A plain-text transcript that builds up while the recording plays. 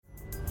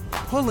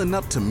Pulling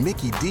up to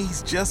Mickey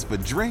D's just for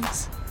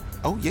drinks?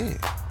 Oh yeah,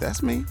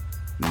 that's me.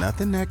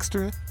 Nothing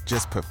extra,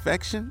 just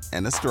perfection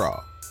and a straw.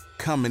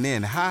 Coming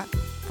in hot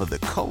for the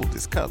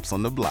coldest cups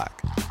on the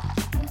block.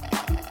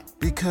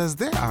 Because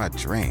there are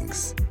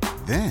drinks.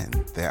 Then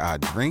there are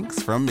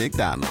drinks from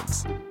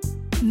McDonald's.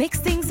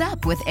 Mix things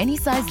up with any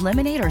size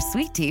lemonade or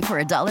sweet tea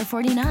for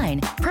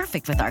 $1.49.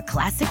 Perfect with our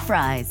classic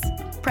fries.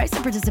 Price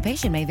and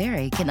participation may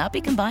vary. Cannot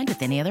be combined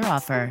with any other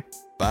offer.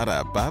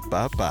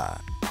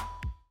 Ba-da-ba-ba-ba.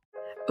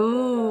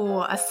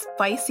 Ooh, a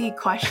spicy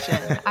question.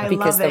 I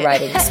because love the it.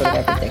 writing is sort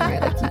of everything,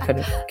 right? Like you kind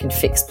of can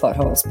fix plot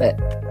holes, but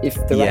if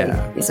the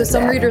writing isn't So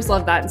some there, readers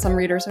love that, and some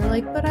readers are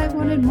like, "But I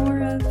wanted more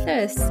of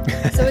this."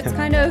 So it's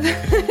kind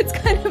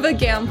of a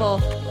gamble.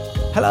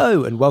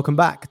 Hello, and welcome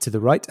back to the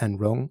Right and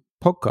Wrong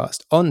podcast.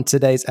 On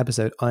today's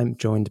episode, I'm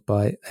joined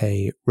by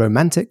a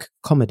romantic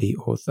comedy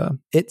author.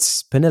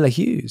 It's Pernille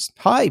Hughes.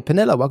 Hi,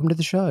 Pernille. Welcome to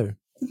the show.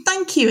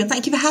 Thank you, and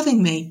thank you for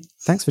having me.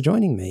 Thanks for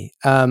joining me.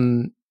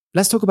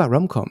 Let's talk about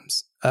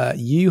rom-coms.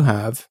 You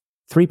have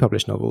 3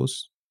 published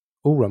novels,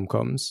 all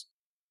rom-coms.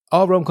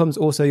 Are rom-coms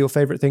also your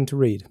favourite thing to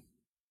read?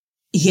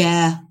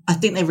 Yeah, I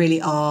think they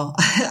really are.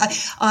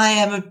 I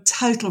am a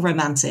total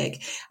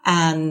romantic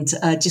and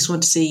just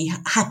want to see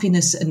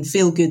happiness and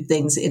feel good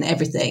things in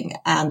everything.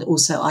 And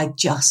also I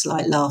just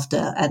like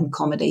laughter and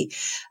comedy.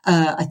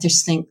 I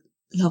just think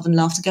love and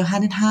laughter go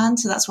hand in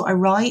hand. So that's what I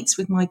write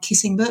with my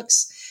kissing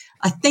books.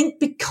 I think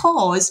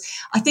because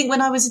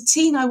when I was a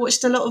teen, I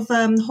watched a lot of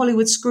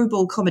Hollywood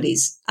screwball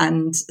comedies.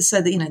 And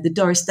so that, the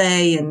Doris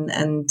Day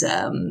and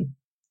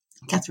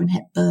Catherine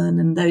Hepburn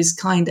and those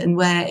kind, and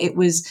where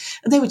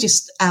they were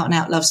just out and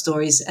out love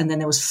stories. And then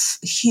there was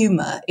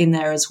humor in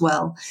there as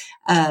well.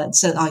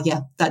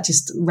 That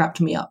just wrapped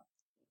me up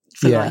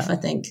for life, I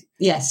think.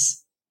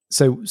 Yes.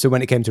 So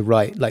when it came to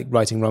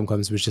writing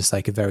rom-coms was just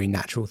like a very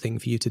natural thing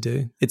for you to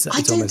do.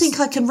 I don't think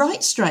I can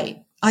write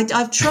straight.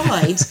 I've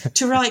tried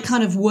to write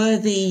kind of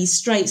worthy,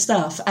 straight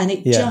stuff, and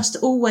it just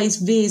always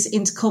veers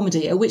into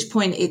comedy, at which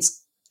point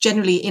it's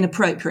generally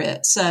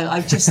inappropriate. So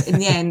I've just, in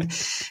the end,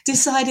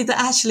 decided that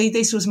actually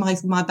this was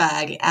my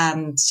bag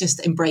and just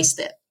embraced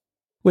it.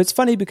 Well, it's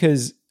funny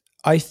because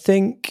I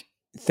think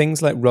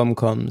things like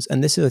rom-coms,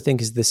 and this I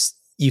think is this,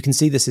 you can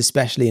see this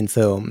especially in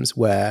films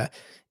where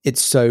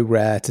it's so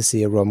rare to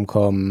see a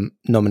rom-com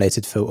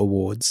nominated for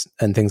awards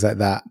and things like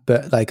that.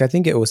 But I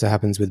think it also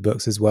happens with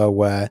books as well,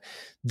 where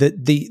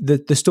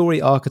the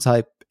story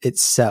archetype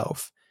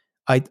itself,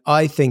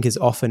 I think is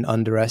often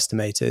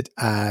underestimated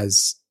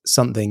as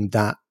something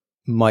that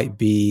might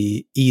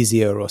be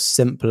easier or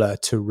simpler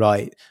to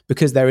write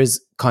because there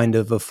is kind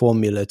of a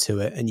formula to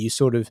it. And you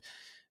sort of,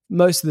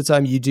 most of the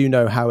time you do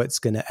know how it's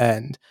going to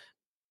end.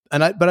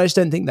 But I just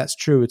don't think that's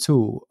true at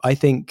all. I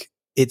think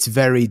it's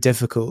very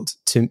difficult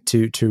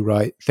to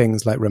write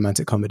things like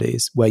romantic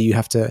comedies where you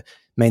have to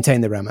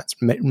maintain the romance,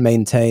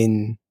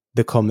 maintain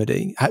the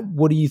comedy.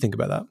 What do you think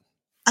about that?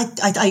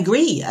 I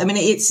agree. I mean,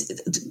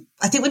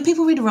 I think when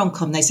people read a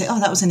rom-com, they say, oh,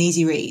 that was an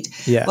easy read.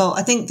 Yeah. Well,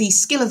 I think the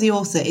skill of the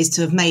author is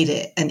to have made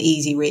it an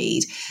easy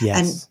read. Yes.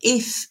 And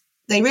if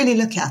they really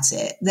look at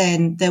it,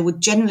 then there would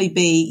generally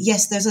be,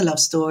 yes, there's a love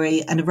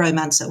story and a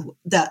romance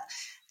that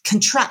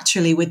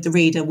contractually with the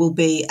reader will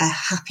be a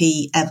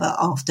happy ever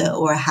after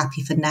or a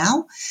happy for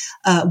now,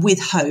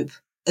 with hope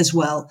as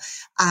well.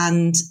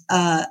 And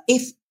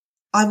if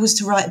I was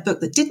to write a book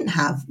that didn't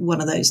have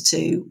one of those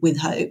two with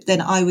hope, then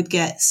I would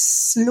get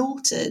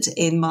slaughtered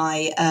in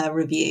my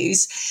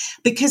reviews,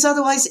 because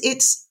otherwise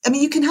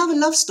you can have a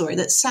love story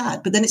that's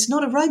sad, but then it's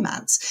not a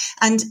romance.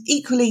 And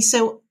equally,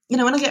 so,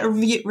 when I get a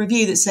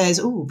review that says,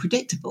 oh,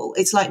 predictable,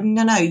 it's like,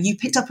 no, you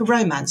picked up a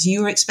romance.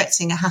 You were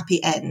expecting a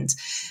happy end.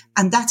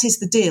 And that is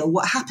the deal.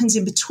 What happens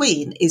in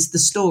between is the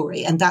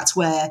story. And that's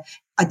where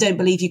I don't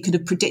believe you could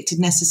have predicted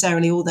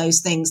necessarily all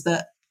those things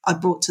that I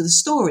brought to the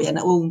story and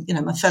all,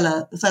 my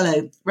fellow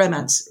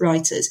romance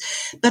writers.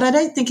 But I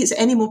don't think it's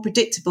any more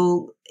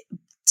predictable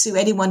to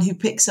anyone who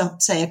picks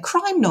up, say, a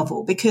crime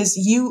novel, because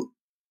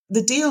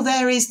the deal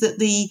there is that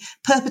the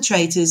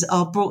perpetrators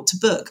are brought to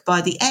book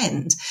by the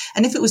end.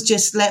 And if it was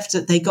just left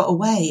that they got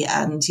away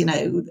and,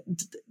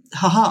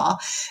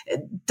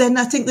 then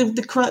I think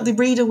the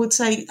reader would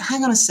say,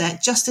 hang on a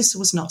sec, justice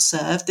was not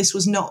served. This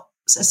was not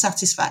a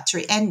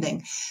satisfactory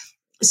ending.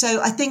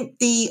 So I think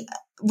the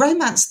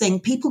romance thing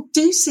people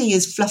do see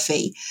as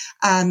fluffy,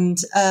 and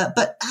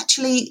but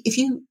actually, if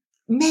you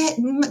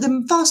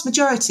the vast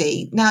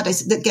majority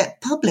nowadays that get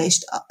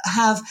published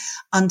have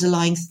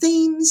underlying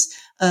themes,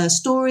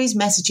 stories,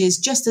 messages,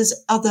 just as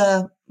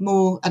other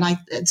more, and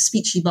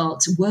speechy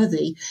marked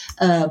worthy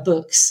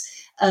books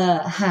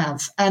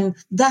have. And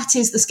that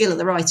is the skill of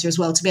the writer as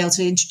well, to be able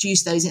to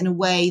introduce those in a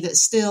way that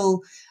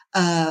still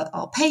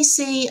are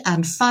pacey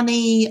and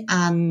funny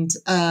and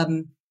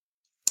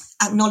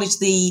acknowledge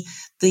the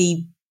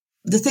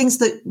things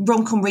that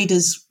rom-com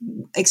readers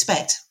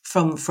expect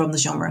from the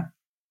genre.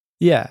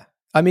 Yeah.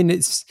 I mean,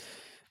 it's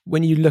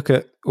when you look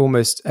at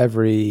almost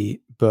every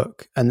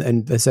book,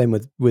 and the same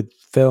with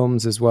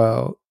films as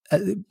well,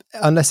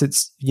 unless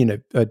it's,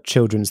 a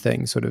children's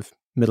thing, sort of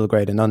middle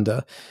grade and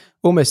under,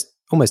 almost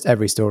almost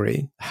every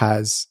story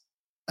has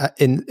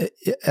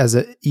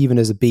even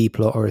as a B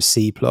plot or a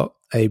C plot,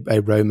 a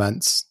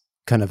romance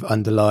kind of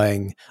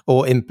underlying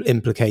or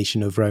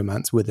implication of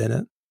romance within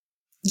it.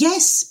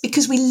 Yes,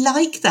 because we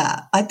like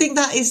that. I think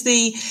that is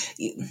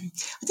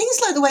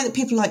it's like the way that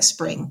people like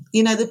spring.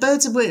 You know, the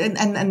birds are,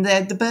 and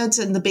the birds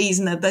and the bees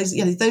and those,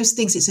 you know, those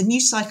things. It's a new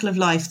cycle of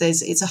life.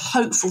 It's a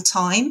hopeful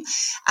time.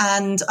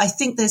 And I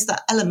think there's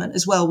that element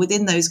as well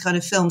within those kind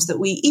of films that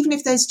even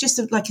if there's just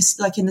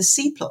like in the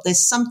C plot,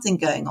 there's something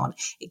going on.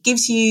 It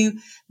gives you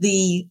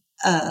the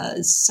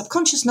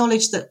subconscious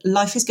knowledge that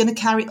life is going to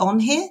carry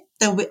on here.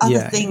 There'll be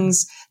other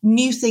things,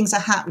 new things are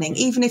happening.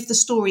 Even if the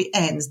story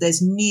ends,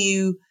 there's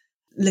new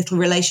little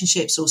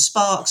relationships or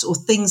sparks or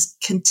things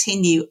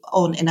continue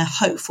on in a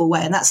hopeful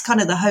way. And that's kind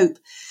of the hope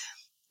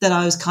that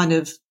I was kind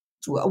of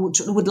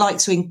would like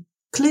to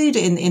include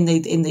in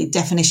the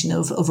definition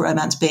of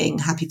romance being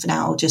happy for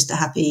now or just a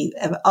happy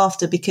ever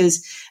after.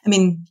 Because, I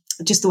mean,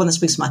 just the one that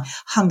springs to mind,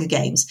 Hunger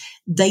Games,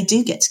 they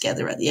do get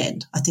together at the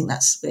end. I think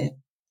that's where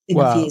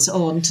enough years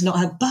on to not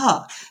have,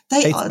 but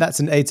that's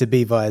an A to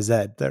B via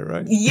Z though,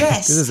 right?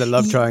 Yes. This is a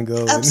love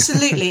triangle.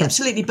 Absolutely.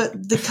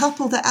 But the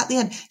couple that at the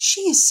end,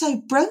 she is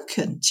so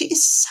broken. She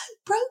is so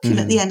broken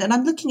at the end. And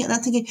I'm looking at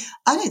that thinking,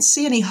 I don't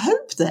see any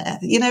hope there.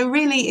 You know,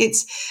 really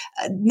it's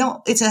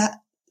a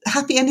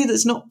happy ending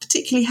that's not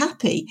particularly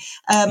happy.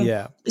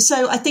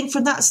 So I think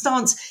from that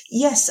stance,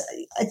 yes,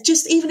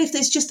 just even if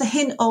there's just a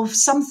hint of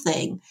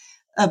something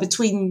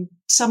between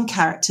some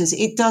characters,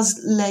 it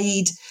does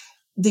lead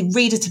the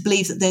reader to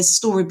believe that there's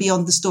story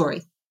beyond the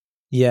story.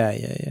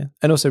 Yeah.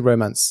 And also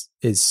romance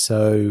is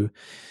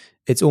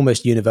it's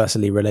almost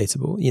universally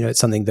relatable. You know, it's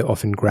something that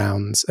often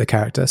grounds a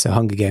character. So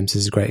Hunger Games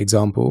is a great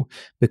example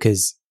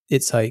because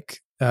it's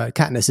like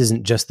Katniss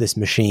isn't just this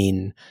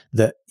machine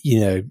that, you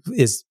know,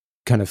 is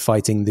kind of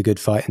fighting the good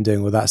fight and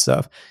doing all that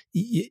stuff.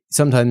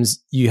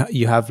 Sometimes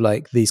you have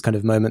like these kind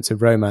of moments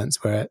of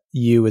romance where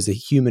you as a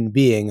human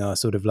being are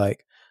sort of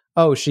like,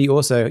 oh, she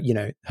also, you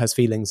know, has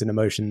feelings and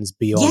emotions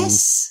beyond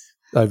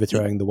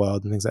overthrowing the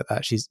world and things like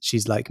that.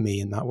 She's like me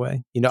in that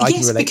way. You know, I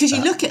can relate because to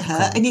you that. look at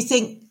her and you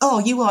think, oh,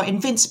 you are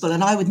invincible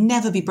and I would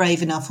never be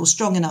brave enough or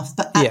strong enough.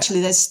 But actually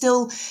there's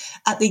still,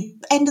 at the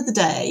end of the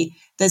day,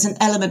 there's an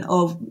element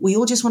of we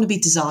all just want to be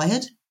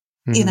desired.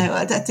 You know,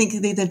 I think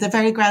the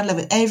very ground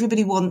level,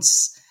 everybody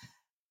wants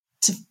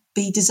to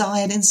be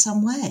desired in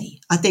some way,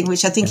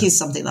 which I think is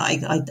something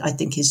that I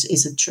think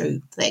is a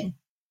true thing.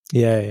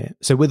 Yeah.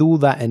 So with all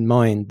that in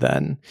mind,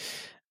 then,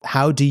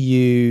 how do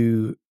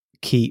you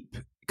keep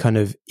kind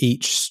of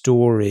each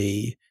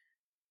story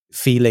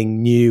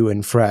feeling new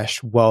and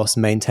fresh whilst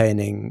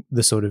maintaining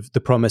the sort of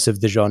the promise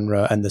of the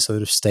genre and the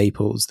sort of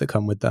staples that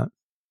come with that?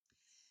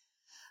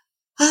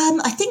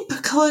 I think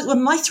because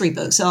my three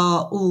books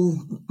are all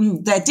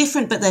they're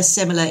different, but they're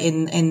similar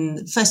in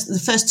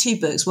the first two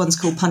books. One's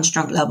called Punch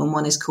Drunk Love, and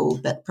one is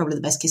called Probably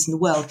the Best Kiss in the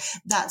World.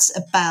 That's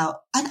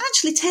about, and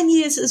actually 10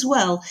 years as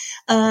well.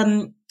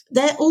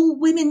 They're all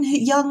women,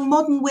 young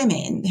modern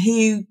women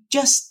who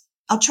just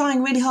are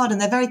trying really hard and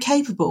they're very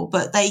capable,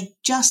 but they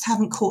just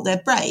haven't caught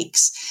their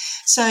breaks.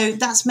 So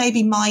that's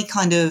maybe my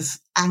kind of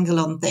angle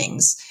on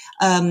things.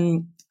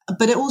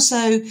 But it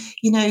also,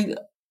 you know,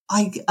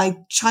 I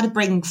try to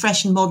bring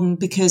fresh and modern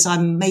because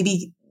I'm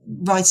maybe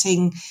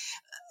writing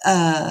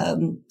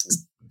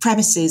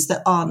premises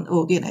that aren't,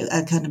 or, you know,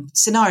 kind of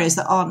scenarios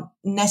that aren't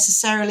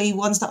necessarily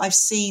ones that I've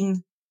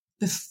seen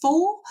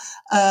before.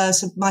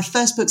 So my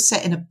first book's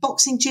set in a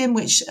boxing gym,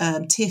 which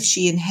Tiff,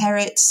 she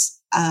inherits.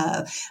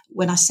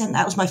 When I sent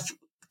that, it was my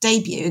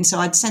debut. And so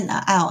I'd sent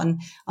that out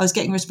and I was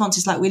getting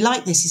responses like, we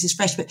like this is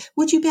fresh, but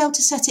would you be able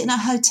to set it in a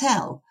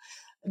hotel?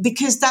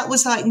 Because that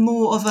was like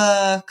more of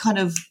a kind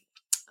of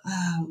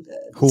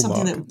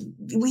something that,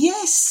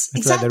 yes,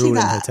 exactly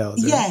like that.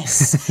 Hotels, right?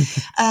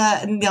 Yes.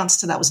 And the answer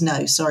to that was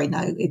no. Sorry,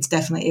 no. It's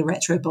definitely a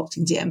retro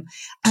boxing gym.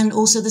 And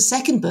also the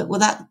second book, well,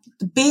 that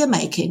beer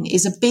making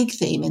is a big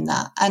theme in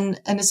that, and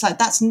it's like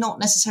that's not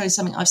necessarily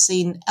something I've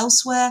seen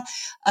elsewhere.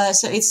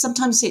 So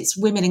sometimes it's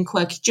women in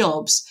quirky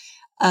jobs,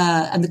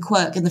 and the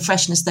quirk and the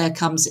freshness there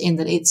comes in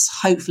that it's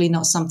hopefully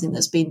not something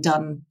that's been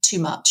done too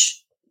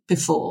much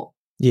before.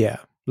 Yeah,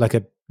 like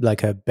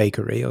a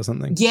bakery or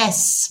something.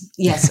 Yes,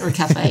 or a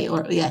cafe,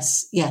 or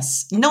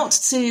yes. Not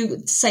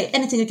to say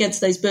anything against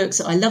those books.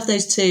 I love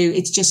those too.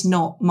 It's just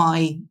not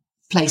my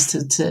place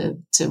to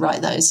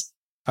write those.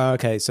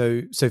 Okay,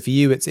 so for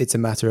you, it's a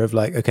matter of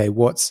like, okay,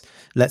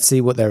 let's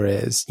see what there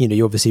is. You know,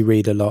 you obviously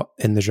read a lot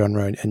in the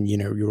genre, and you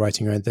know, you're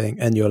writing your own thing,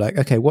 and you're like,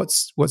 okay,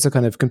 what's a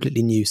kind of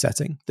completely new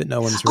setting that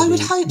no one's really I would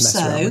hope messed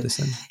so. around with this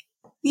in?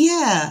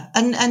 Yeah,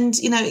 and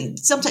you know,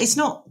 sometimes it's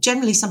not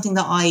generally something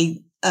that I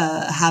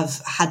have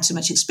had too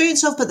much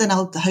experience of, but then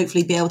I'll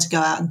hopefully be able to go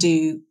out and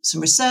do some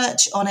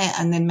research on it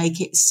and then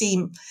make it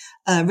seem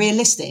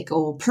realistic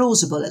or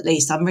plausible. At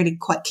least I'm really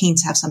quite keen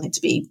to have something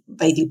to be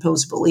vaguely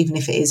plausible, even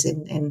if it is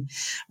in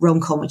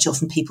rom-com, which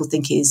often people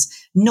think is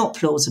not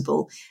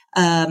plausible.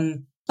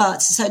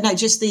 But so no,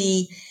 just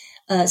the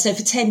So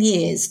for 10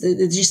 years,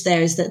 the gist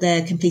there is that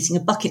they're completing a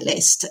bucket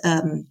list,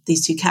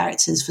 these two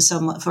characters,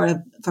 for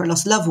a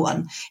lost loved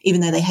one,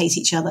 even though they hate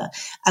each other.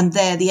 And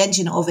the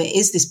engine of it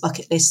is this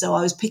bucket list. So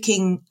I was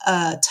picking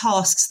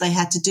tasks they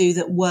had to do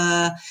that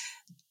were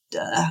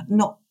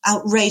not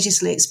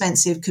outrageously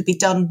expensive, could be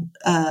done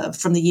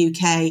from the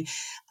UK,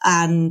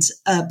 and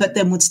but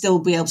then would still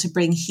be able to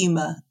bring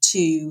humour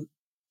to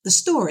the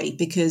story,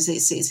 because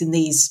it's in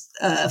these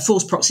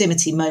forced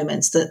proximity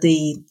moments that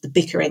the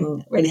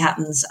bickering really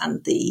happens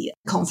and the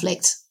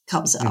conflict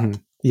comes up. Mm-hmm.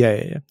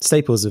 Yeah.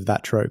 Staples of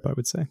that trope, I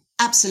would say.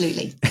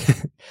 Absolutely.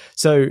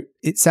 So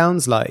it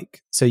sounds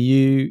like, so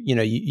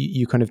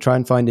you kind of try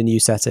and find a new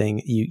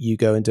setting, you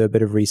go and do a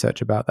bit of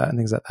research about that and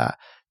things like that.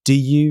 Do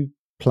you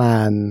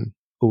plan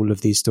all of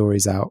these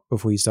stories out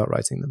before you start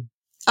writing them?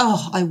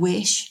 Oh, I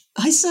wish.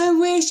 I so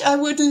wish. I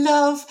would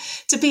love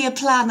to be a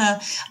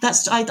planner.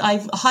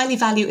 I highly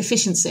value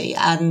efficiency,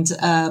 and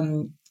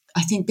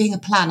I think being a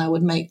planner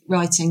would make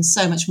writing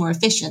so much more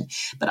efficient.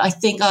 But I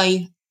think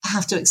I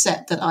have to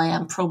accept that I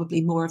am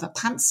probably more of a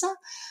pantser.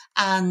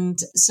 And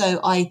so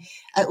I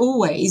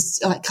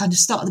always kind of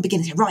start at the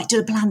beginning, say, right, do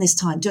a plan this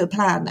time, do a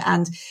plan.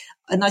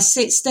 And I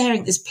sit staring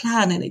at this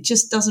plan and it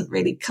just doesn't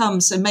really come.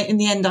 So in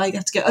the end, I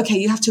have to go, okay,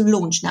 you have to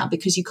launch now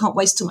because you can't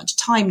waste too much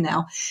time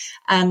now.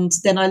 And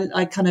then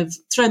I kind of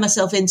throw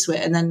myself into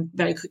it and then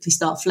very quickly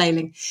start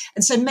flailing.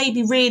 And so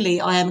maybe really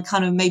I am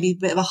kind of maybe a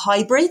bit of a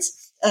hybrid.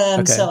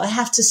 Okay. So I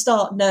have to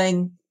start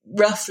knowing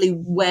roughly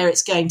where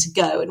it's going to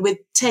go. And with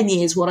 10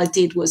 years, what I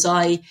did was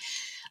I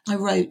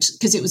wrote,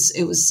 because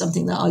it was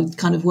something that I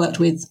kind of worked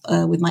with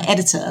my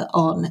editor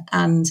on,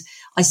 and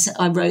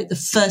I wrote the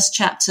first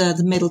chapter,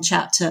 the middle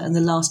chapter, and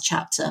the last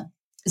chapter.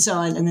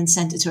 And then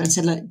sent it to her and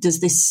said, look, is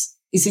this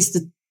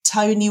the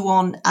tone you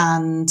want?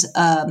 And,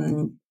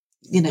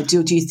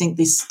 do you think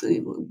this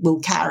will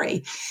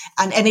carry?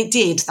 And it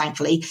did,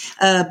 thankfully.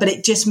 But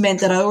it just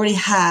meant that I already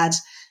had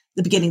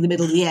the beginning, the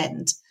middle, the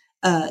end,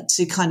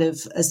 to kind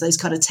of, as those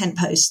kind of tent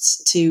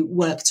posts to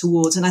work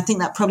towards. And I think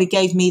that probably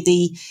gave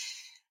me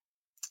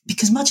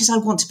because much as I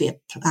want to be a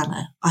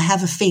planner, I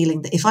have a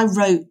feeling that if I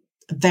wrote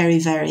a very,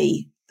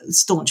 very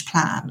staunch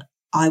plan,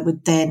 I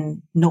would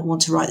then not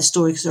want to write the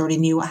story because I already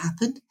knew what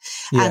happened.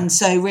 Yeah. And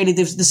so really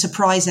the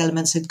surprise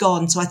elements had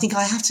gone. So I think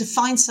I have to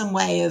find some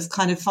way of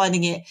kind of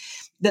finding it,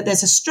 that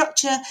there's a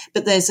structure,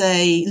 but there's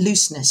a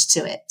looseness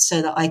to it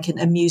so that I can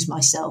amuse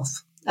myself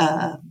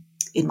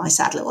in my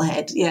sad little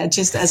head. Yeah,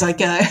 just as I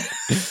go.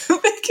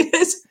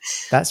 Because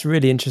that's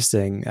really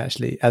interesting,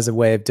 actually, as a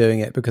way of doing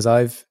it, because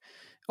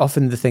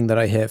often the thing that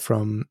I hear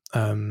from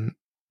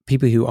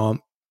people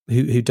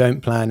who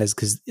don't plan is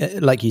because,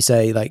 like you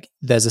say, like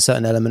there's a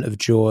certain element of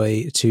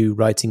joy to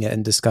writing it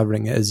and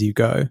discovering it as you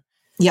go.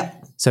 Yeah.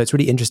 So it's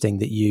really interesting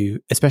that you,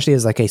 especially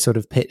as like a sort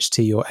of pitch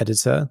to your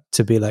editor,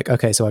 to be like,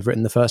 okay, so I've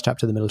written the first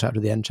chapter, the middle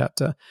chapter, the end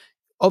chapter.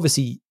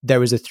 Obviously,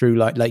 there is a through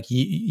line. Like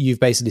you've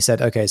basically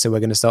said, okay, so we're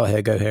going to start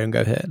here, go here, and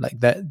go here. Like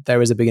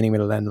there is a beginning,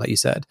 middle, end, like you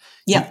said.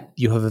 Yeah.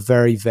 You have a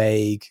very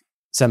vague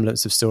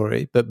semblance of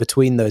story, but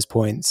between those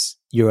points,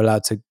 you're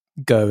allowed to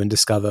go and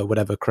discover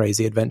whatever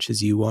crazy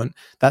adventures you want.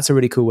 That's a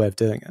really cool way of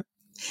doing it.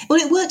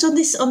 Well, it worked on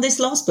this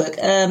last book.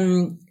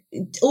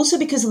 Also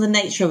because of the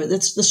nature of it,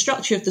 the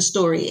structure of the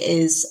story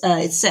is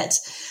it's set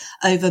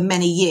over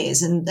many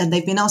years, and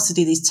they've been asked to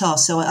do these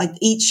tasks. So I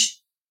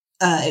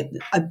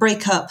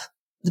break up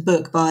the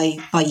book by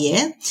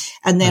year,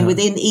 and then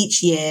within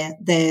each year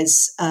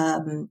there's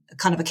kind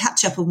of a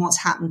catch up on what's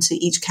happened to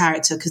each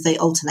character, because they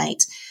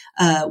alternate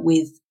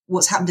with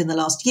what's happened in the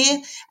last year,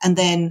 and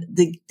then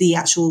the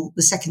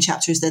second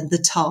chapter is then the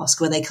task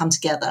where they come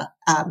together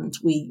and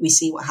we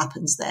see what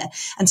happens there.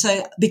 And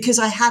so because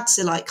I had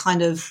to like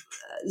kind of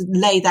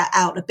lay that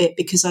out a bit,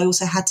 because I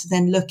also had to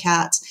then look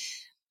at,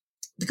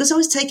 because I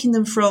was taking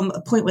them from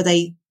a point where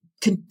they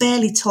can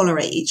barely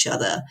tolerate each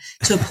other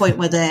to a point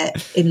where they're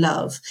in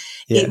love.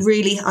 Yeah.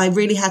 I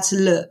really had to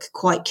look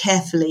quite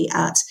carefully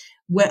at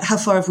how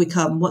far have we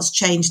come, what's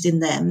changed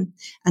in them,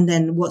 and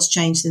then what's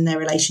changed in their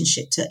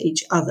relationship to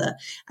each other.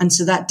 And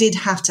so that did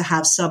have to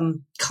have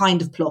some kind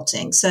of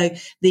plotting. So I'd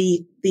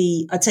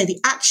say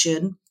the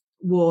action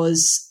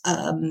was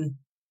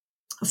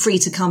free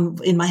to come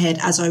in my head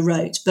as I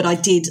wrote, but I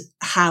did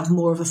have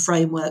more of a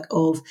framework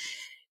of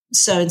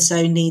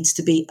so-and-so needs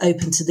to be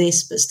open to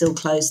this, but still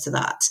closed to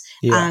that.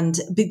 Yeah. And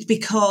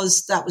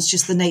because that was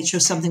just the nature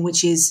of something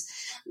which is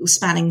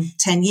spanning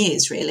 10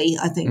 years, really,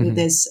 I think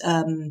there's,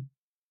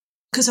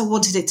 because I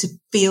wanted it to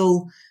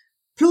feel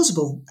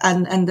plausible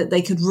and that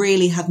they could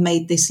really have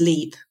made this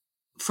leap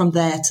from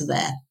there to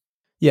there.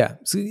 Yeah.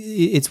 So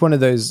it's one of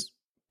those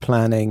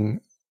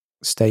planning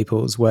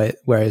staples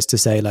whereas to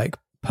say like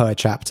per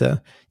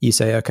chapter, you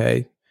say,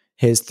 okay,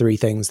 here's 3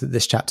 things that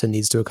this chapter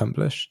needs to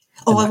accomplish.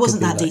 Oh, I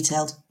wasn't that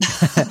detailed.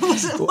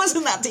 I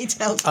wasn't that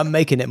detailed. I'm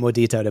making it more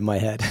detailed in my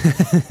head.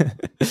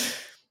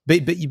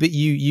 But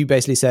you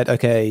basically said,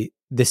 okay,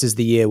 this is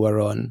the year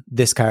we're on.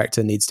 This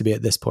character needs to be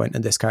at this point,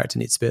 and this character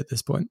needs to be at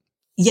this point.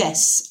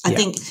 Yes, I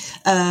think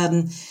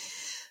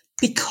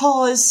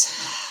because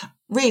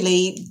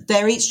really,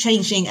 they're each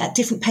changing at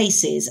different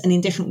paces and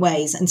in different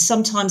ways. And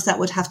sometimes that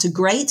would have to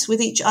grate with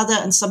each other.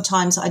 And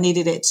sometimes I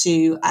needed it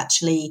to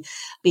actually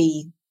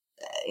be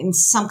in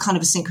some kind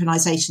of a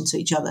synchronization to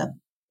each other,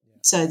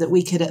 so that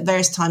we could at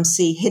various times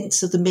see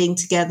hints of them being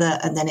together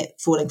and then it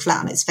falling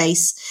flat on its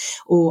face,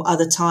 or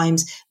other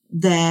times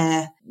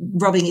they're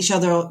rubbing each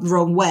other the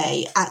wrong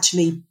way,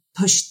 actually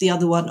pushed the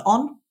other one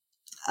on.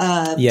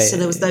 So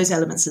there was those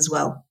elements as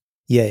well.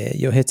 Yeah,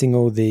 you're hitting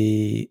all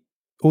the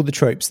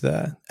tropes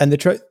there. And the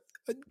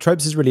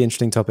tropes is a really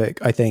interesting topic.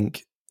 I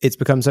think it's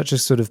become such a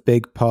sort of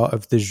big part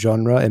of the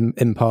genre,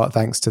 in part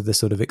thanks to the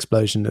sort of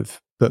explosion of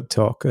book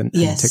talk and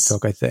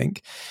TikTok, I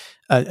think.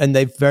 And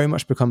they've very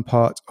much become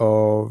part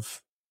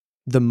of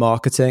the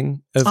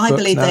marketing of books I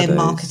believe nowadays. they're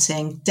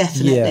marketing,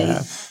 definitely.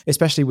 Yeah,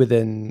 especially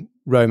within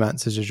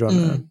romance as a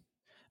genre.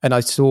 And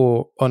I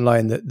saw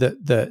online that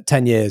the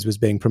 10 years was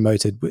being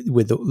promoted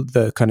with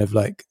the kind of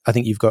like, I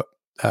think you've got,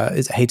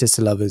 is it haters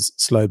to lovers,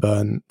 slow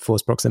burn,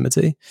 forced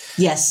proximity?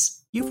 Yes.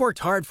 You've worked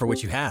hard for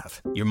what you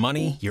have. Your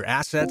money, your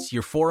assets,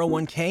 your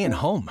 401k, and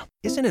home.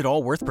 Isn't it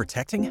all worth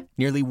protecting?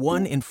 Nearly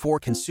 1 in 4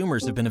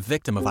 consumers have been a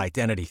victim of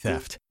identity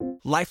theft.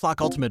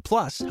 LifeLock Ultimate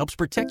Plus helps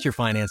protect your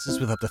finances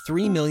with up to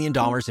 $3 million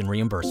in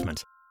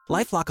reimbursement.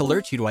 LifeLock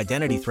alerts you to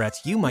identity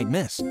threats you might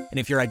miss. And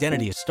if your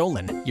identity is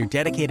stolen, your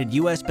dedicated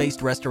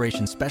U.S.-based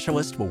restoration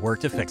specialist will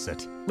work to fix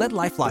it. Let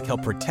LifeLock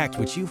help protect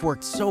what you've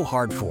worked so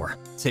hard for.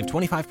 Save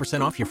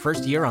 25% off your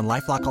first year on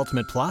LifeLock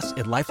Ultimate Plus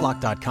at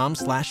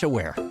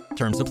LifeLock.com/aware.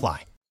 Terms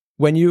apply.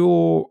 When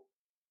you're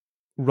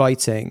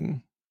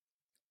writing,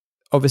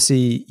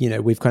 obviously,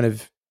 we've kind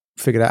of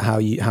figured out how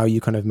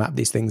you kind of map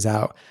these things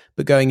out,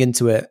 but going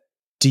into it,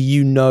 do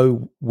you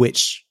know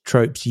which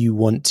tropes you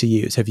want to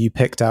use? Have you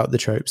picked out the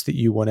tropes that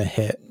you want to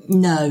hit?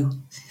 No,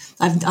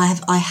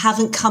 I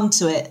haven't come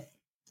to it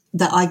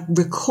that I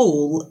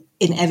recall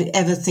in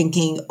ever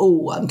thinking,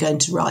 oh, I'm going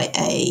to write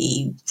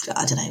a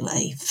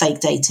fake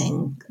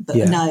dating. But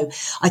no,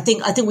 I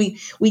think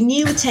we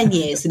knew with 10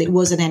 years that it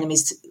was an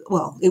enemies to,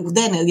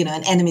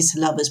 an enemies to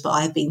lovers, but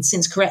I have been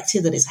since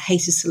corrected that it's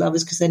haters to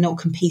lovers because they're not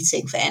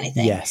competing for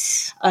anything.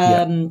 Yes.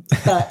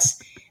 But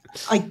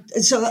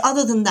so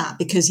other than that,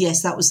 because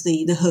yes, that was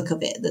the hook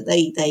of it, that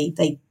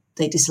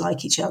they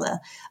dislike each other.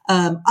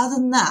 Other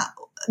than that,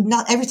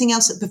 not everything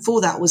else before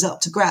that was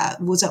up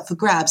for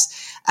grabs.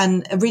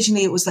 And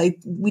originally it was like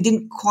I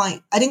didn't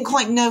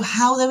quite know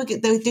how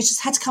they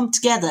just had to come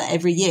together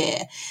every year.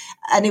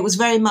 And it was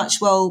very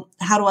much, well,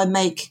 how do I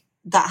make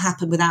that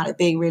happen without it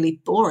being really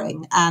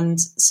boring? And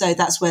so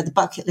that's where the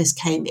bucket list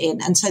came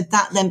in. And so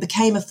that then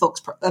became a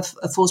forced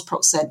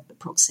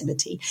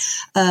proximity.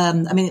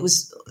 It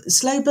was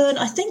slow burn,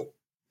 I think,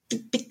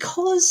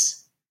 because...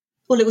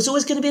 Well, it was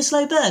always going to be a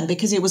slow burn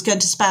because it was going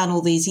to span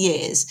all these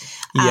years.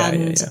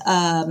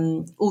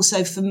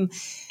 Also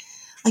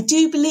I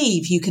do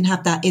believe you can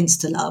have that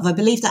insta-love. I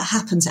believe that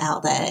happens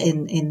out there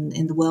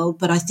in the world,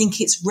 but I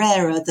think it's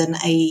rarer than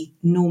a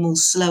normal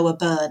slower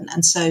burn.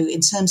 And so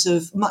in terms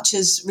of much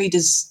as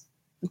readers,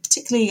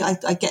 particularly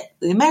I get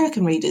the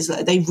American readers,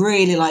 they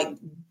really like,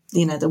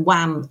 the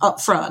wham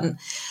up front.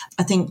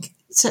 I think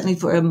certainly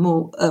for a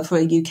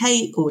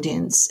UK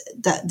audience,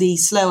 that the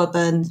slower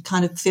burn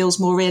kind of feels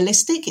more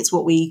realistic. It's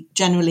what we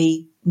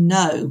generally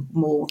know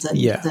more than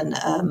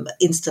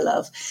insta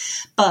love.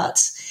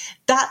 But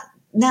that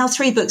now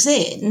 3 books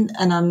in,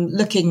 and I'm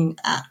looking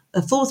at a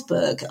 4th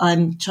book,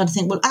 I'm trying to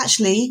think, well,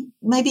 actually,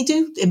 maybe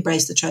do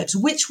embrace the tropes.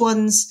 Which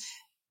ones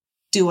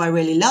do I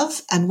really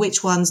love, and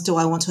which ones do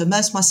I want to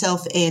immerse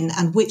myself in,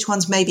 and which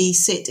ones maybe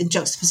sit in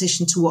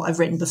juxtaposition to what I've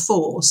written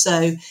before?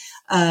 So,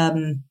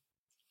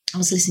 I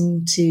was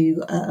listening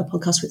to a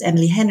podcast with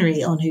Emily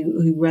Henry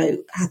who wrote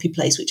Happy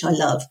Place, which I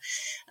love.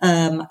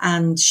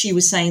 And she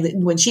was saying that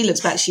when she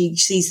looks back, she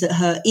sees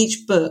that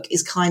each book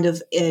is kind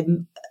of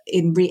in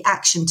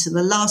reaction to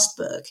the last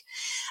book.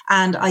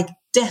 And I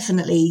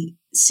definitely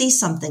see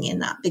something in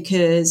that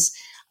because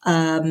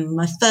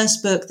my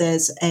first book,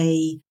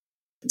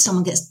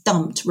 someone gets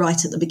dumped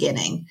right at the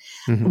beginning.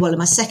 Mm-hmm. Well, in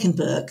my second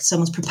book,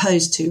 someone's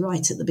proposed to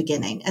right at the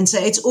beginning. And so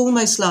it's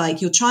almost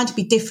like you're trying to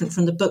be different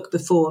from the book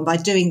before. And by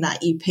doing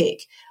that, you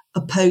pick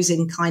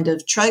opposing kind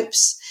of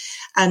tropes.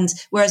 And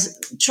whereas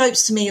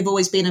tropes to me have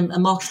always been a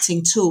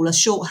marketing tool, a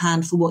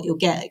shorthand for what you're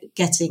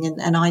getting.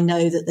 And I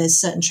know that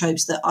there's certain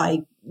tropes that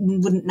I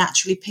wouldn't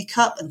naturally pick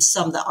up and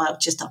some that are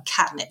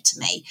catnip to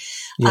me.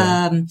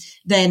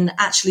 Then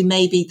actually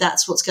maybe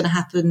that's what's going to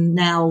happen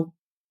now,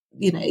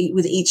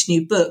 with each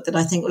new book, that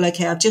I think, well,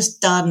 okay, I've just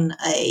done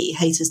a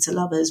haters to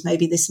lovers.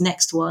 Maybe this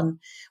next one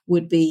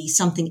would be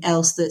something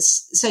else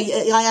so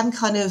I am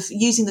kind of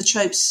using the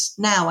tropes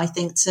now, I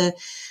think, to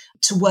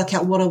work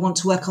out what I want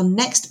to work on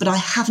next, but I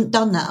haven't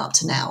done that up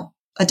to now.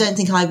 I don't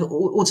think I've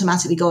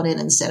automatically gone in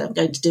and said I'm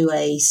going to do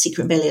a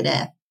Secret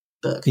Millionaire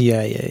book.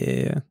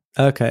 Yeah.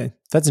 Okay.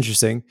 That's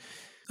interesting.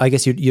 I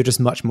guess you're just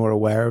much more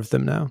aware of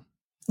them now.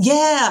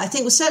 Yeah, I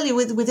think certainly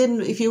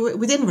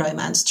within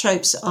romance,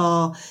 tropes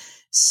are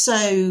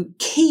so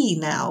key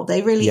now.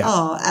 They really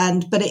are.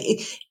 But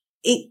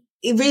it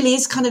it really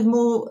is kind of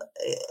more,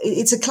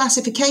 it's a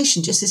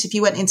classification, just as if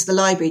you went into the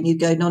library and you'd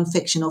go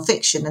non-fiction or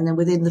fiction. And then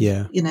within the,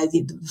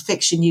 the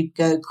fiction, you'd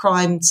go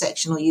crime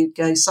section, or you'd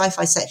go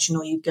sci-fi section,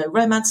 or you'd go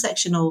romance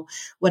section, or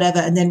whatever.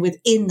 And then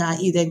within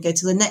that, you then go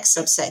to the next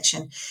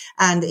subsection.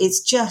 And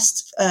it's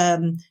just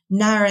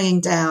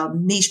narrowing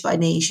down niche by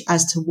niche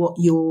as to what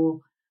your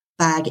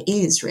bag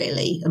is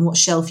really, and what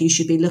shelf you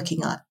should be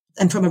looking at.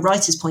 And from a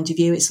writer's point of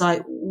view, it's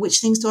like, which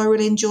things do I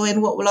really enjoy,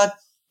 and what will I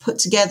put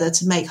together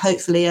to make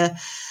hopefully a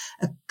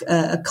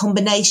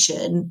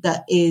combination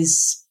that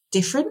is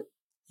different.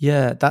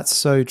 Yeah, that's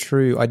so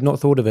true. I'd not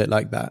thought of it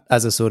like that,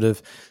 as a sort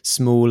of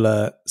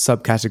smaller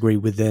subcategory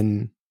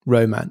within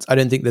romance. I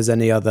don't think there's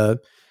any other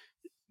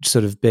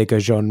sort of bigger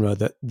genre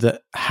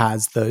that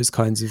has those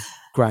kinds of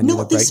granular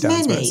not this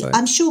breakdowns. Many.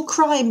 I'm sure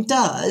crime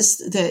does.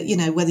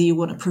 That whether you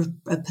want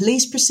a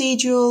police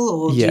procedural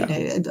or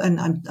and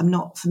I'm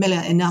not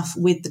familiar enough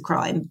with the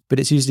crime, but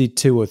it's usually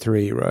 2 or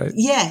 3, right?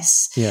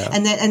 Yes, yeah,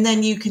 and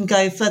then you can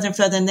go further and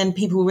further, and then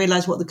people will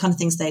realize what the kind of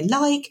things they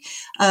like.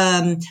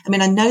 I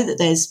know that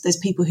there's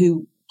people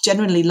who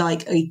generally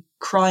like a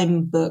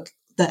crime book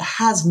that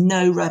has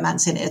no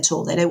romance in it at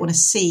all. They don't want to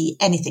see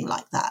anything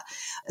like that,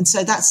 and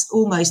so that's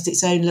almost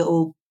its own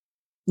little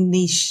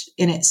niche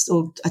in it,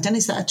 or I don't know,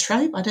 is that a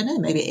trope? I don't know,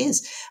 maybe it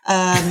is.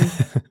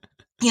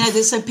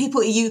 So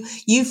people,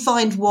 you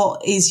find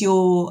what is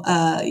your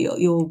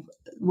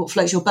what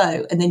floats your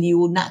boat, and then you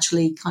will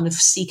naturally kind of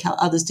seek out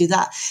others do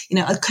that.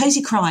 A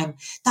cozy crime,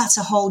 that's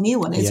a whole new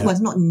one. It's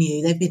not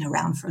new, they've been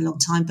around for a long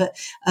time, but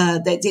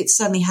it's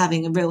suddenly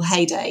having a real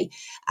heyday.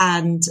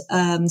 And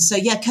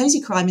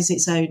cozy crime is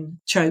its own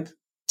trope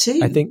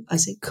too. I think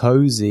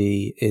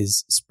cozy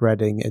is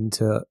spreading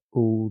into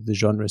all the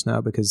genres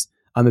now, because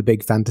I'm a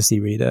big fantasy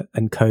reader,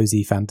 and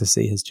cozy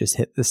fantasy has just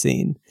hit the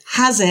scene.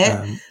 Has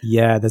it?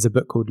 Yeah, there's a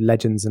book called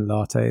Legends and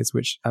Lattes,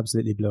 which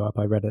absolutely blew up.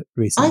 I read it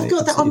recently. I've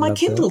got that on my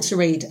Kindle to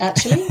read,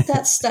 actually.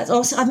 That's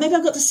also, maybe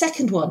I've got the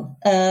second one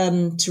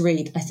to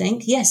read, I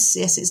think. Yes,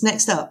 it's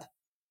next up.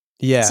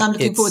 Yeah. So I'm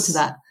looking forward to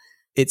that.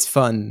 It's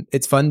fun.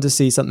 It's fun to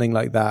see something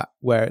like that,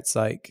 where it's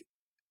like,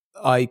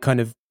 I kind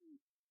of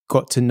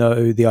got to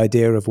know the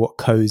idea of what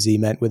cozy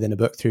meant within a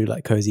book through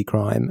like Cozy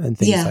Crime and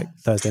things like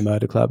Thursday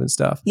Murder Club and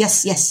stuff.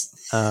 Yes.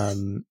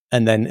 And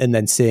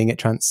then seeing it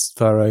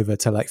transfer over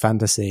to like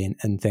fantasy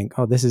and think,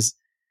 oh, it's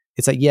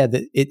like,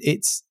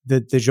 it's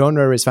the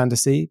genre is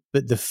fantasy,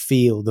 but the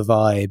feel, the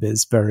vibe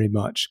is very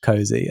much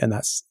cozy, and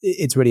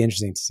it's really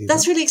interesting to see.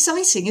 That's really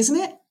exciting, isn't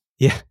it?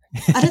 Yeah.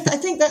 I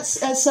think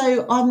that's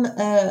so. I'm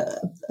a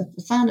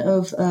fan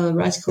of a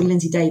writer called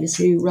Lindsay Davis,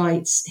 who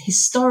writes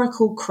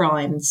historical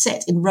crime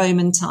set in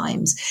Roman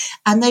times,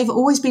 and they've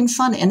always been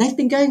funny, and they've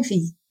been going for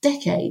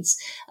decades.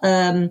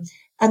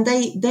 And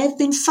they've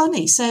been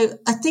funny. So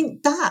I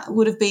think that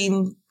would have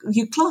been,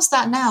 you class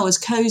that now as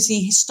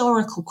cozy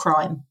historical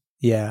crime.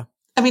 Yeah.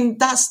 I mean,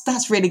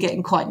 that's really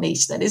getting quite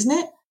niche then, isn't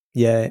it?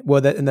 Yeah.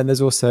 Well, and then there's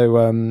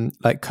also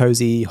like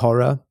cozy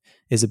horror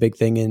is a big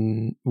thing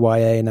in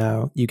YA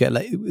now. You get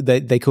like,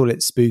 they call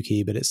it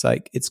spooky, but it's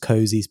like, it's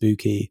cozy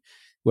spooky,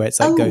 where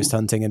it's like ghost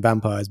hunting and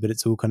vampires, but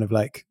it's all kind of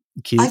like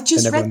cute. I've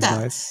just and read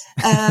that. Nice.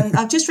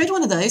 I've just read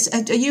one of those.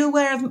 Are you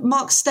aware of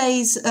Mark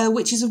Stay's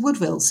Witches of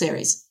Woodville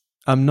series?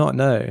 I'm not,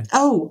 no.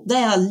 Oh,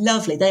 they are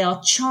lovely. They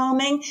are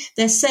charming.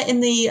 They're set in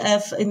the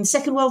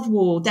Second World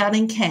War down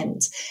in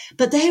Kent,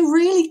 but they're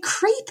really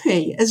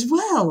creepy as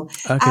well.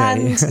 Okay.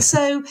 And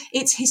so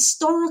it's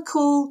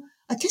historical.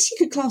 I guess you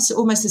could class it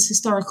almost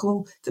as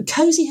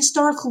cozy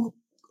historical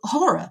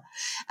horror.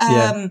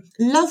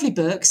 Lovely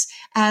books,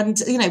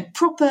 and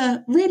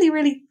proper, really,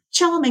 really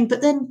charming.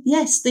 But then,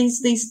 yes,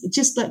 these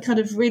just like kind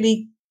of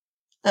really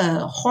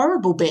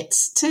horrible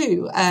bits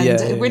too,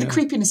 and really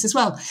creepiness as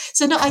well.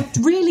 So no, I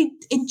really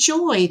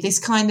enjoy this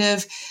kind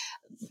of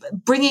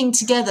bringing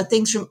together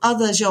things from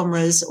other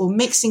genres or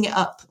mixing it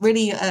up,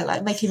 really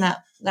like making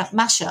that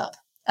mashup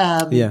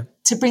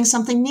to bring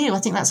something new. I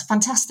think that's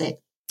fantastic.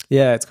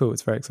 Yeah, it's cool.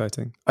 It's very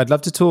exciting. I'd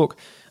love to talk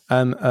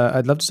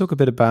a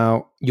bit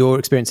about your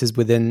experiences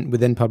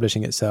within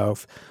publishing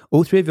itself.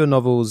 All 3 of your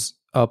novels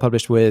are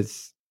published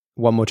with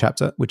One More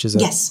Chapter, which is a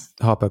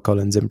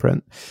HarperCollins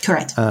imprint.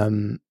 Correct.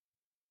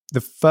 The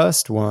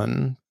first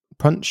one,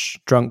 Punch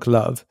Drunk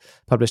Love,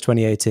 published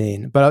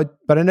 2018. But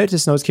I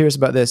noticed, and I was curious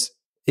about this,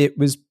 it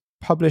was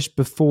published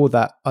before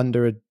that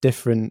under a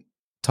different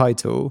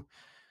title.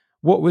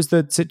 What was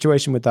the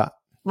situation with that?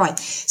 Right.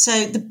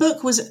 So the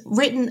book was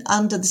written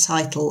under the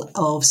title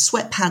of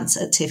Sweatpants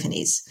at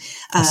Tiffany's.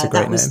 That's a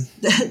great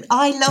name.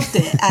 I loved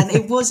it. And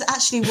it was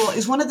actually it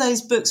was one of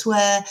those books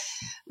where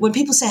when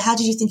people say, how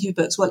did you think of your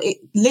books? Well, it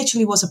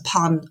literally was a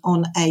pun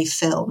on a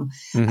film.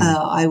 Mm-hmm.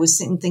 I was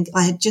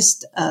I had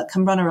just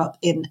come runner-up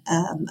in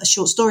a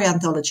short story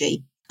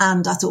anthology.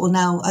 And I thought, well,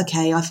 now,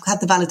 okay, I've had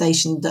the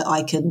validation that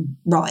I can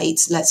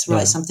write. Let's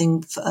write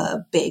something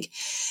big.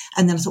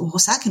 And then I thought, well,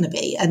 what's that going to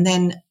be? And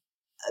then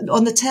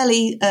on the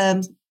telly,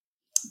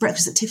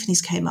 Breakfast at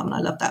Tiffany's came up, and I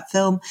loved that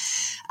film.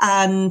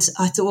 And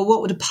I thought, well,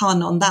 what would a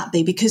pun on that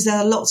be? Because there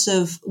are lots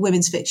of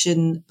women's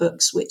fiction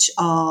books which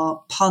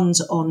are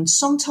puns on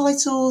song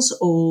titles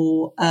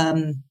or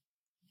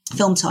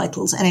film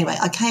titles. Anyway,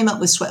 I came up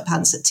with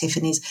Sweatpants at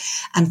Tiffany's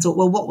and thought,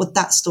 well, what would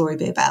that story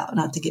be about?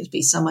 And I think it'd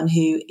be someone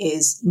who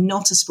is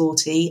not a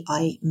sporty,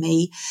 i.e.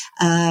 me,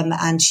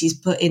 and she's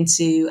put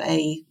into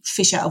a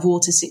fish out of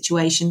water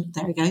situation.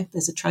 There we go.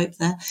 There's a trope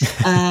there.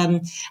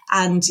 And,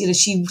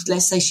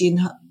 let's say she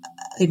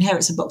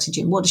inherits a boxing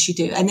gym. What does she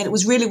do? And then it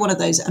was really one of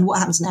those, and what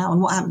happens now?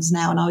 And what happens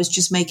now? And I was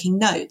just making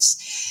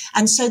notes.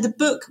 And so the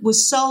book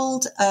was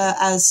sold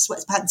as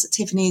Sweatpants at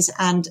Tiffany's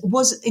and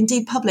was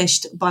indeed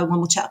published by One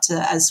More Chapter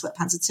as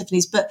Sweatpants at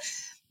Tiffany's. But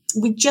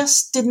we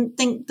just didn't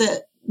think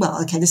that,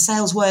 the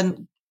sales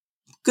weren't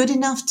good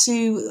enough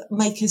to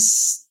make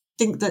us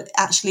think that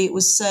actually it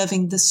was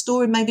serving the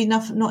story. Maybe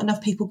not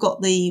enough people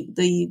got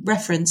the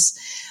reference.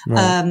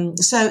 Right.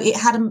 So it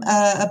had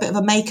a bit of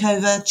a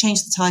makeover,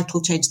 changed the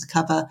title, changed the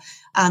cover,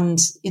 and,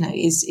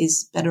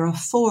 is better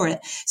off for it.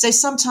 So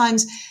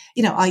sometimes,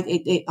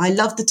 I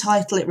loved the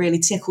title. It really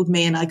tickled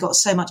me, and I got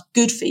so much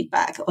good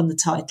feedback on the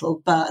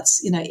title. But,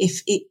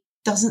 if it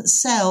doesn't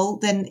sell,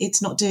 then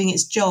it's not doing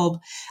its job.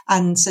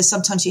 And so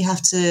sometimes you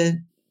have to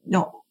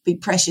not be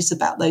precious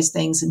about those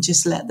things and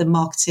just let the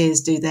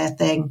marketeers do their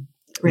thing.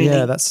 Really.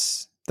 Yeah,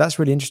 that's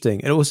really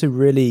interesting. And also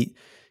really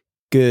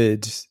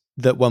good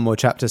that One More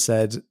Chapter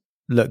said,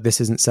 look,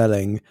 this isn't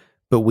selling,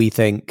 but we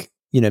think,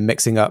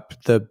 mixing up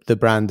the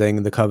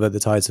branding, the cover, the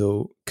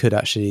title could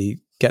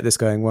actually get this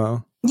going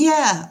well.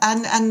 Yeah.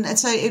 And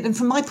so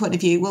from my point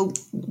of view, well,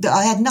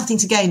 I had nothing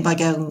to gain by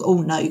going,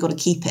 oh no, you've got to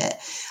keep it.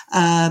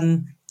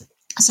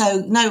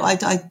 So no,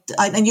 I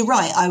and you're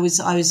right. I was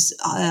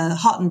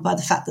heartened by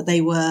the fact that they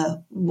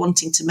were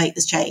wanting to make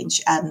this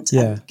change and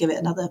give it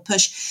another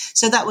push.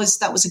 So that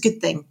was a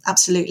good thing,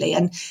 absolutely.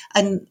 And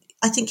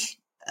I think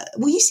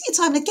you see it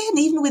time and again,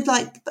 even with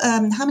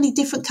how many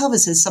different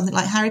covers has something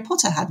like Harry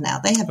Potter had now?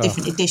 They have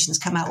different editions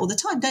come out all the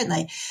time, don't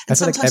they? And I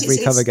feel like every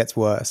cover gets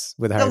worse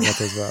with Harry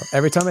Potter as well.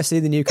 Every time I see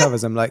the new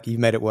covers, I'm like, you've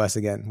made it worse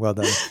again. Well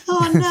done.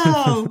 Oh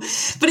no!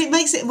 But it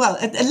makes it,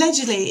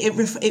 allegedly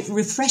it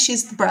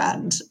refreshes the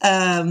brand.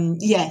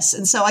 Yes,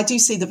 and so I do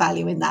see the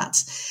value in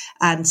that.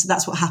 And so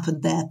that's what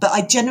happened there. But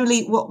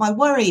what my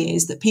worry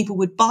is that people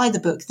would buy the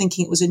book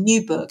thinking it was a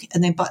new book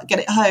and then get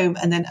it home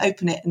and then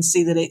open it and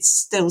see that it's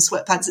still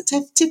Sweatpants at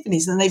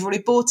Tiffany's and they've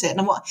already bought it.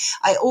 And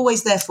I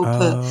always therefore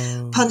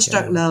put Punch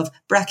Drunk Love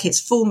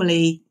brackets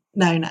formerly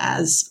known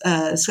as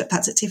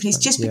Sweatpants at Tiffany's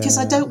just because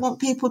I don't want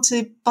people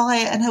to buy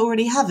it and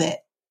already have it.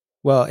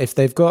 Well, if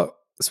they've got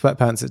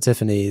Sweatpants at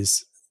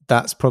Tiffany's,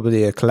 that's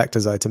probably a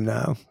collector's item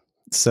now.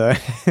 So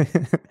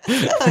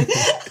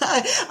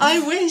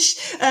I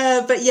wish,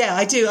 but yeah,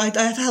 I do.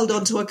 I've held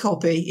on to a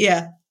copy.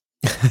 Yeah.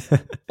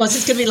 Well,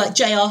 it's going to be like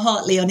J.R.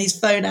 Hartley on his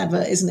phone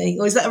advert, isn't he?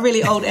 Or is that a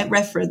really old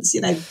reference?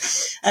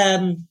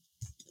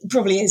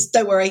 Probably is.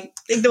 Don't worry.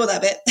 Ignore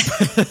that bit.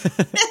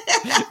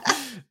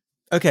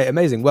 Okay,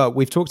 amazing. Well,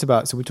 we talked a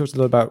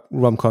lot about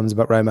rom-coms,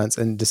 about romance,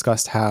 and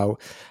discussed how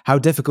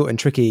difficult and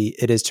tricky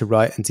it is to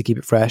write and to keep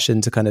it fresh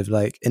and to kind of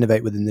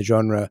innovate within the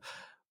genre.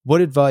 What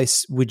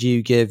advice would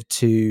you give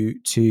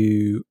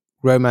to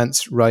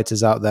romance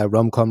writers out there,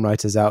 rom-com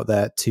writers out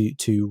there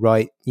to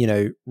write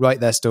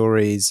their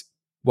stories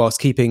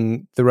whilst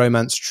keeping the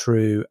romance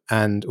true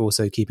and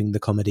also keeping the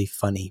comedy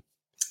funny?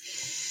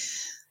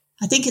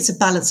 I think it's a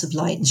balance of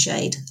light and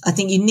shade. I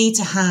think you need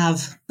to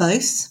have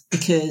both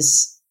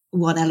because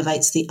one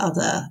elevates the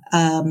other.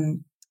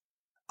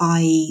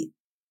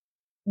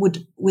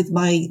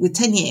 With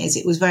 10 years,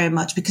 it was very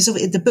much because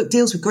the book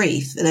deals with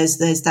grief. There's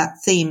that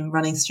theme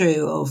running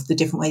through of the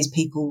different ways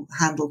people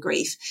handle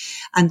grief.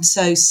 And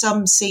so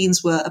some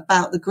scenes were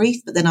about the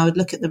grief, but then I would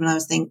look at them and I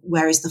would think,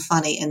 where is the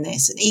funny in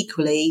this? And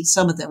equally,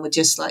 some of them were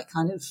just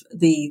kind of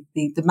the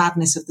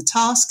madness of the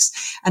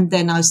tasks. And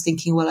then I was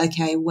thinking, well,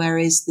 okay, where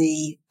is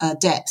the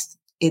depth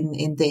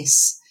in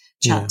this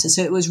chapter? Yeah.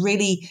 So it was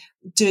really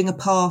doing a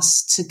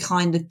pass to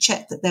kind of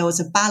check that there was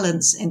a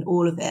balance in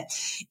all of it.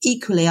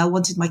 Equally, I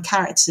wanted my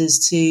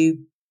characters to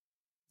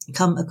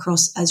come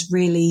across as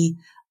really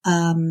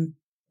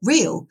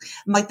real.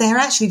 They're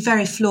actually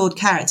very flawed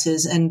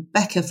characters. And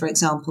Becca, for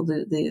example,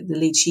 the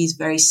lead, she's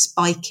very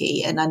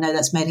spiky. And I know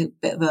that's made a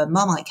bit of a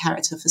Marmite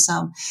character for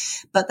some,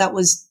 but that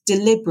was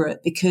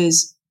deliberate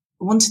because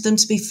I wanted them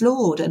to be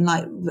flawed and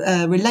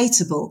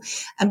relatable.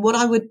 And what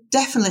I would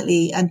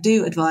definitely and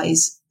do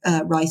advise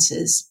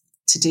writers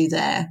to do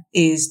there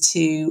is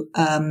to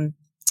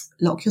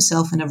lock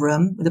yourself in a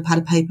room with a pad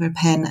of paper, a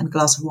pen and a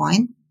glass of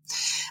wine,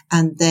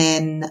 and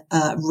then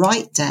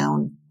write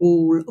down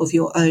all of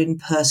your own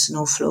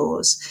personal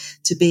flaws,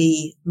 to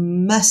be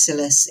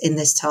merciless in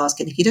this task.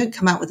 And if you don't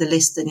come out with a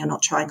list, then you're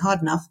not trying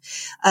hard enough.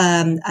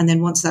 And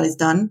then once that is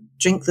done,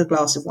 drink the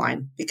glass of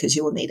wine because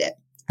you will need it.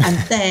 And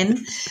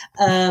then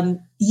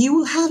you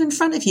will have in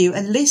front of you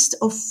a list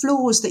of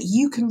flaws that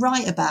you can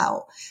write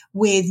about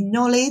with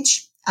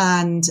knowledge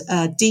and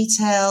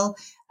detail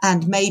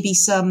and maybe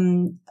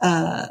some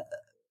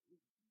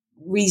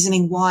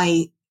reasoning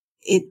why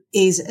it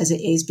is as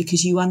it is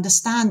because you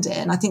understand it.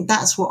 And I think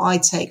that's what I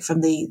take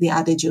from the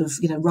adage of,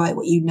 write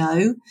what you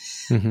know.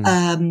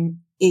 Mm-hmm.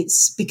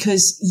 It's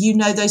because you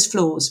know those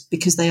flaws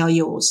because they are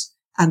yours.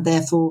 And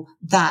therefore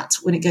that,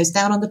 when it goes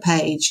down on the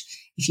page,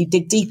 if you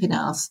dig deep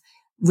enough,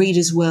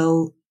 readers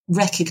will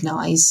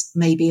recognize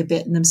maybe a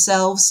bit in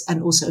themselves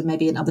and also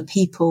maybe in other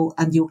people,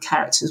 and your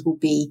characters will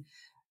be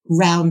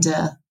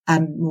rounder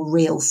and more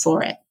real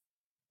for it.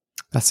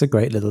 That's a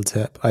great little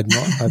tip. I've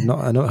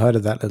not heard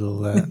of that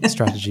little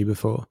strategy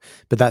before,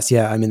 but that's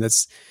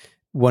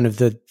one of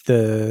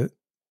the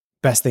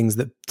best things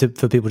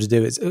for people to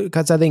do is,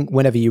 because I think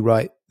whenever you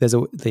write, there's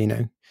all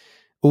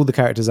the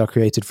characters are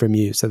created from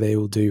you. So they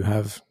all do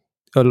have,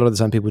 a lot of the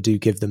time people do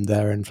give them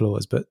their own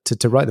flaws, but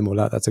to write them all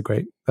out, that's a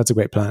great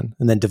plan,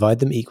 and then divide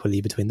them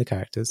equally between the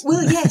characters.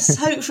 Well, yes,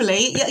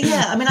 hopefully,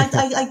 yeah. I mean,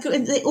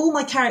 I all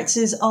my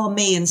characters are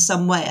me in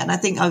some way, and I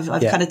think I've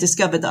kind of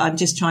discovered that I'm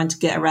just trying to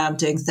get around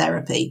doing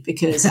therapy,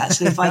 because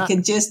actually, if I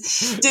can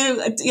just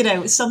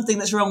do something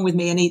that's wrong with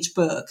me in each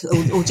book,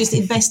 or just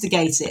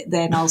investigate it,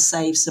 then I'll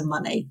save some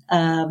money.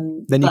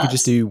 Then you could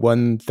just do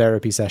one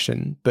therapy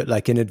session, but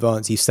like in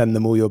advance, you send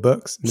them all your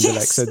books and be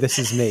like, so this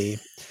is me.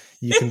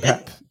 You can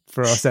prep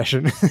for our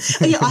session.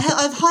 Yeah,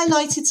 I've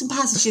highlighted some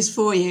passages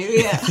for you.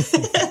 Yeah.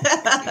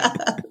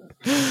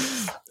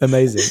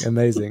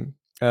 Amazing.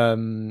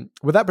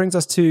 Well, that brings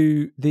us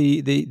to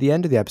the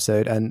end of the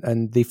episode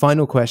and the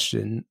final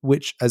question,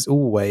 which, as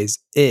always,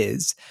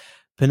 is,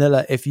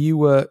 Pernille, if you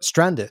were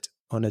stranded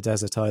on a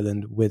desert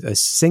island with a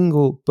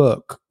single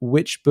book,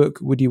 which book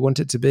would you want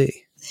it to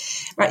be?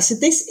 Right, so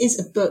this is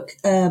a book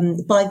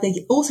by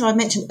the author I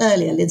mentioned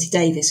earlier, Lindsay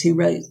Davis, who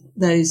wrote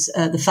those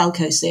the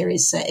Falco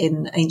series set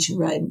in ancient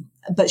Rome.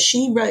 But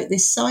she wrote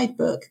this side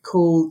book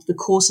called The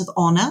Course of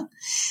Honor,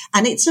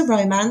 and it's a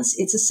romance.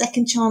 It's a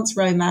second chance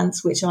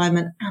romance, which I'm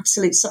an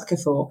absolute sucker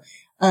for,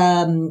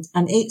 and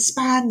it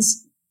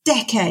spans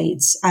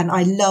decades, and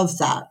I love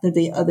that.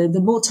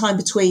 The more time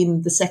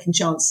between the second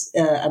chance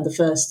and the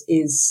first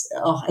is,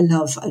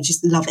 I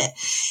just love it.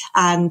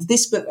 And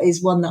this book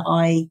is one that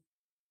I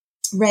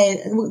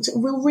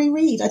will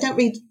reread. I don't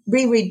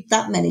reread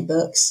that many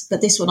books,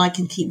 but this one I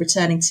can keep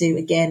returning to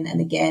again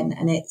and again.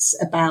 And it's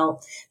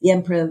about the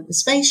Emperor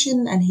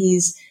Vespasian and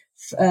his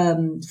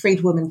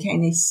freedwoman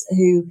Canis,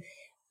 who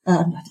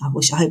I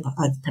hope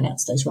I've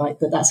pronounced those right,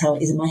 but that's how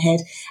it is in my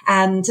head.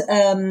 And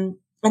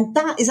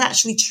that is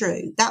actually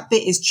true. That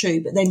bit is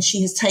true. But then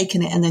she has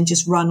taken it and then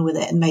just run with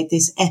it and made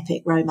this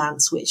epic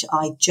romance, which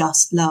I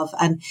just love.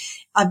 And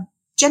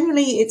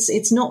generally,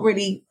 it's not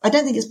really, I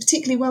don't think it's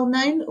particularly well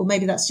known, or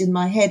maybe that's in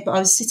my head, but I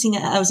was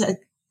at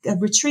a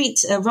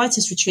retreat, a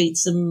writer's retreat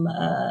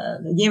a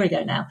year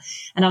ago now.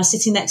 And I was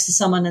sitting next to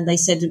someone and they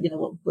said,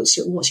 what's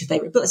your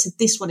favorite book? I said,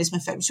 this one is my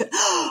favorite. She went,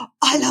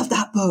 I love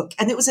that book.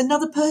 And it was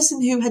another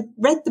person who had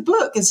read the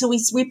book. And so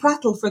we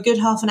prattled for a good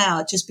half an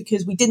hour just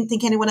because we didn't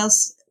think anyone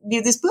else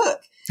knew this book.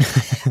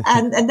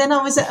 and then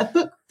I was at a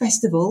book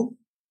festival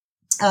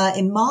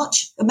in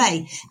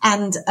May,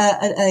 and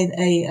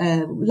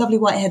a lovely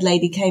white-haired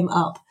lady came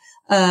up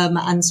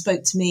and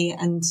spoke to me,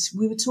 and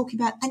we were talking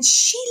about, and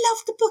she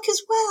loved the book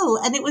as well.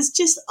 And it was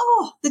just,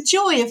 the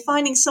joy of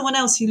finding someone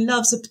else who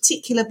loves a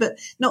particular but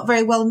not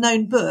very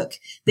well-known book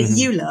that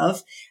you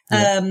love.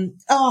 Yeah.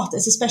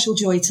 There's a special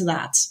joy to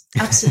that.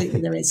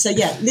 Absolutely there is. So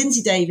yeah,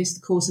 Lindsay Davis,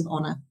 The Course of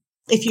Honor,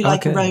 if you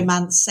like a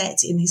romance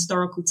set in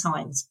historical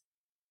times.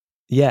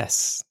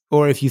 Yes.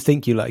 Or if you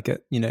think you like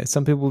it,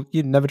 some people,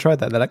 you've never tried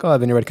that. They're like,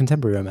 I've only read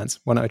contemporary romance.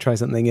 Why don't I try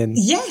something in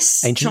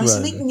ancient Rome? Try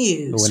something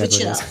new.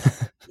 Switch it up.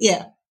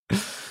 Yeah.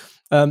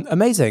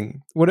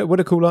 Amazing. What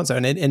a cool answer.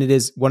 And it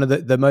is one of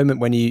the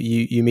moment when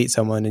you meet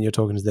someone and you're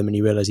talking to them and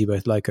you realize you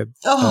both like a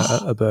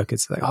book.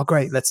 It's like,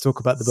 great, let's talk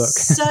about the book.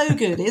 So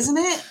good, isn't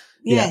it?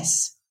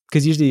 Yes.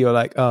 Because usually you're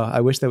like,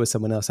 I wish there was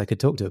someone else I could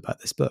talk to about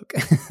this book.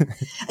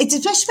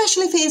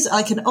 Especially if it is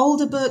like an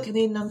older book. And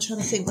then I'm trying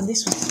to think when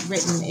this was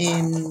written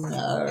in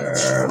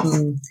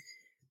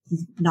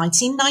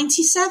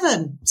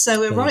 1997.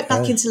 So we're right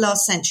back into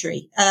last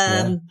century.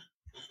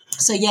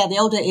 So yeah, the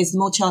older it is, the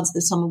more chance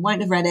that someone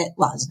won't have read it.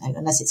 Well, I don't know,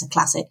 unless it's a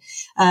classic.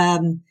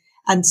 And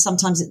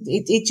sometimes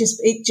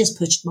it just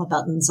pushed my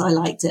buttons. I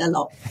liked it a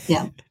lot.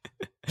 Yeah.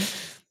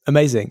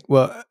 Amazing.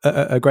 Well,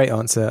 a great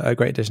answer, a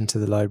great addition to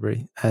the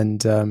library.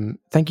 And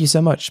thank you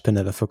so much,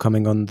 Pernille, for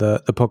coming on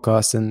the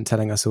podcast and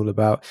telling us all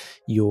about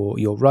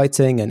your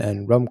writing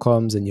and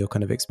rom-coms and your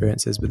kind of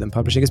experiences within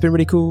publishing. It's been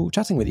really cool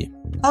chatting with you.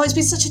 Oh, it's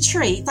been such a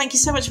treat. Thank you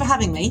so much for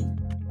having me.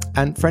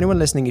 And for anyone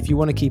listening, if you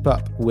want to keep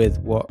up with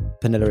what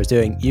Pernille is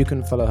doing, you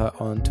can follow her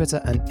on Twitter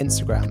and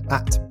Instagram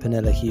at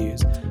Pernille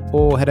Hughes,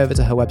 or head over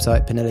to her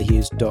website,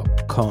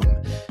 pernillehughes.com.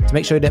 To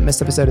make sure you don't miss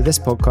an episode of this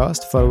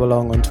podcast, follow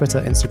along on Twitter,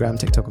 Instagram,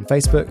 TikTok, and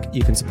Facebook.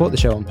 You can support the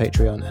show on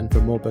Patreon, and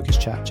for more bookish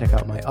chat, check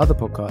out my other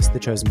podcast, The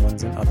Chosen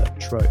Ones and Other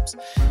Tropes.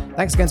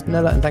 Thanks again,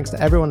 Pernille, and thanks to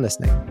everyone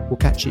listening. We'll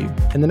catch you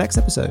in the next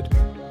episode.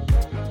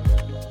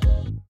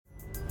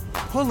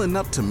 Pulling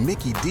up to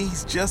Mickey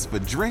D's just for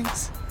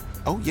drinks?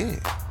 Oh yeah,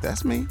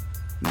 that's me.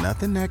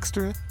 Nothing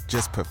extra,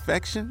 just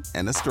perfection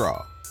and a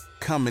straw.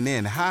 Coming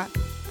in hot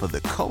for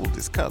the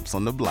coldest cups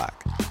on the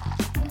block.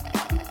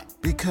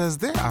 Because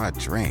there are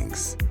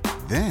drinks.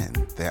 Then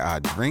there are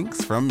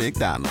drinks from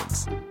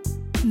McDonald's.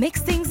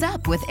 Mix things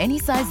up with any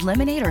size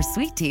lemonade or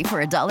sweet tea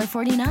for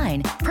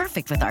 $1.49.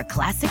 Perfect with our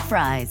classic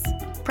fries.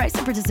 Price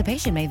and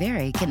participation may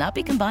vary. Cannot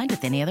be combined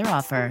with any other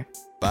offer.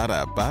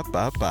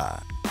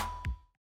 Ba-da-ba-ba-ba.